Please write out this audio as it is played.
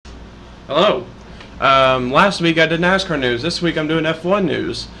Hello. Last week I did NASCAR news. This week I'm doing F1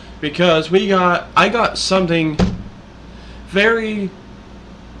 news because I got something very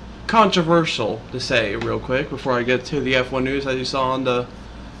controversial to say real quick before I get to the F1 news as you saw on the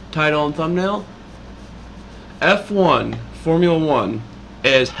title and thumbnail. F1, Formula 1,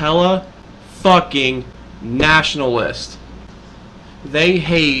 is hella fucking nationalist. They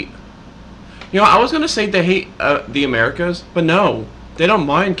hate, I was going to say they hate the Americas, but no. They don't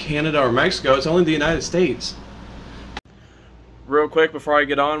mind Canada or Mexico, it's only the United States. Real quick before I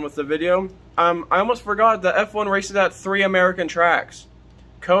get on with the video, I almost forgot that F1 races at 3 American tracks.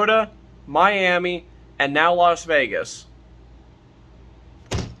 COTA, Miami, and now Las Vegas.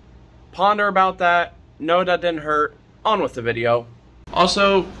 Ponder about that. No, that didn't hurt. On with the video.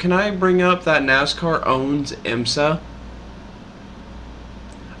 Also, can I bring up that NASCAR owns IMSA?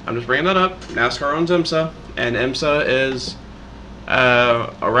 I'm just bringing that up. NASCAR owns IMSA, and IMSA is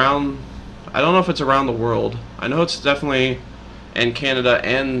around, I don't know if it's around the world. I know it's definitely in Canada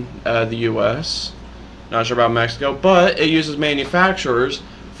and the US. Not sure about Mexico, but it uses manufacturers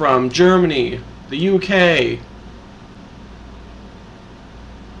from Germany, the UK,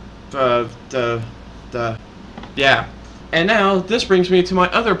 yeah. And now this brings me to my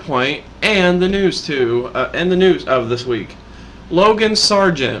other point and the news of this week. Logan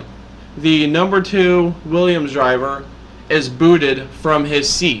Sargeant, the number 2 Williams driver, is booted from his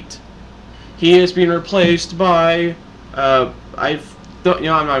seat. He is being replaced by I'm not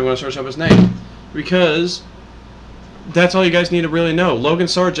even going to search up his name because that's all you guys need to really know. Logan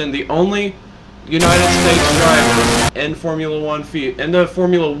Sargeant, the only United States driver in the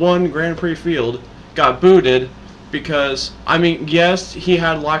Formula 1 Grand Prix field, got booted because, yes, he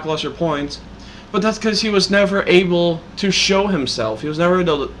had lackluster points, but that's because he was never able to show himself. He was never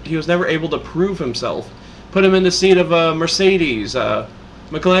able to prove himself. Put him in the seat of a Mercedes,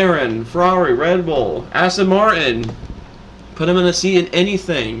 McLaren, Ferrari, Red Bull, Aston Martin. Put him in the seat in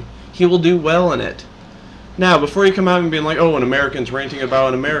anything. He will do well in it. Now, before you come out and being like, oh, an American's ranting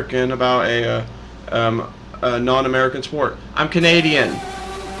about an American, about a non-American sport. I'm Canadian.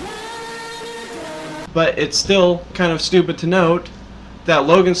 But it's still kind of stupid to note that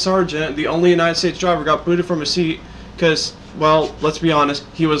Logan Sargeant, the only United States driver, got booted from his seat because, well, let's be honest,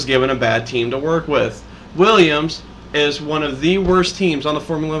 he was given a bad team to work with. Williams is one of the worst teams on the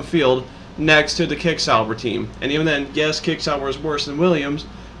Formula 1 field next to the Kick-Sauber team. And even then, yes, Kick-Sauber is worse than Williams,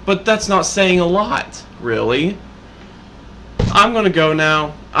 but that's not saying a lot, really. I'm going to go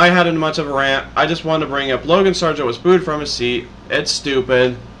now. I had much of a rant. I just wanted to bring up Logan Sargeant was booted from his seat. It's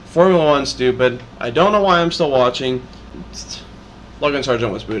stupid. Formula 1's stupid. I don't know why I'm still watching. Logan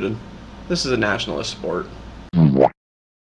Sargeant was booted. This is a nationalist sport.